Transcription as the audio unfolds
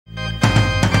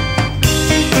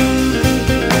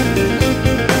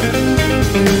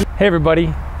Hey everybody,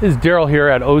 this is Daryl here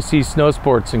at OC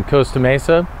Snowsports in Costa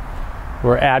Mesa.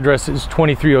 Our address is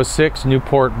 2306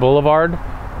 Newport Boulevard.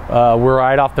 We're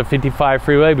right off the 55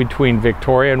 freeway between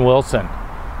Victoria and Wilson.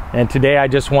 And today I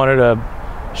just wanted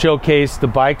to showcase the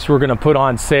bikes we're going to put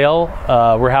on sale.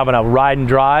 We're having a ride and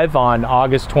drive on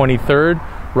August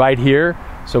 23rd right here.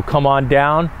 So come on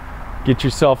down, get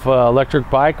yourself an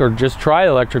electric bike, or just try an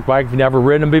electric bike. If you've never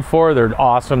ridden them before, they're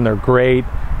awesome, they're great.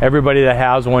 Everybody that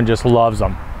has one just loves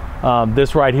them.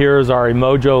 This right here is our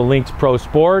Emojo Lynx Pro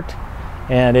Sport,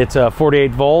 and it's a 48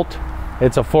 volt.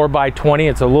 It's a 4x20.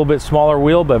 It's a little bit smaller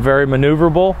wheel, but very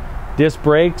maneuverable. Disc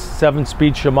brakes,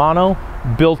 7-speed Shimano,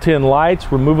 built-in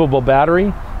lights, removable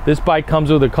battery. This bike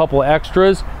comes with a couple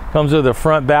extras. Comes with a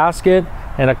front basket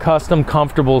and a custom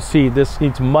comfortable seat. This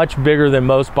seat's much bigger than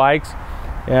most bikes.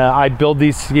 I build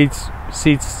these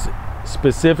seats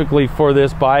specifically for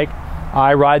this bike.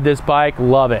 I ride this bike,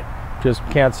 love it. Just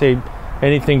can't say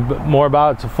anything more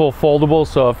about it. It's a full foldable,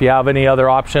 so if you have any other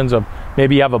options of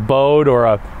maybe you have a boat or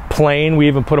a plane, we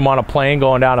even put them on a plane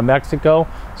going down to Mexico.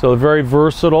 So very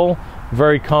versatile,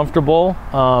 very comfortable,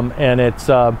 and it's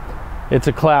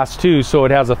a class 2, so it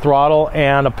has a throttle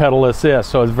and a pedal assist,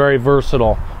 so it's very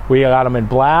versatile. We got them in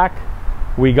black,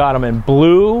 we got them in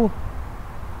blue,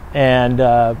 and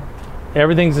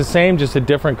everything's the same, just a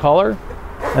different color.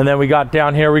 And then we got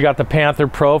down here, we got the Panther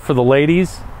Pro for the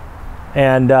ladies.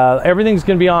 And everything's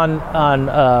going to be on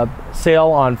sale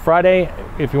on Friday.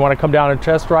 If you want to come down and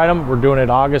test ride them, we're doing it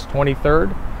August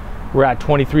 23rd. We're at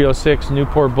 2306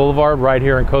 Newport Boulevard right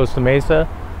here in Costa Mesa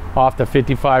off the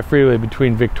 55 freeway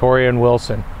between Victoria and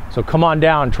Wilson. So come on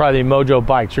down and try the Emojo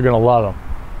bikes. You're going to love them.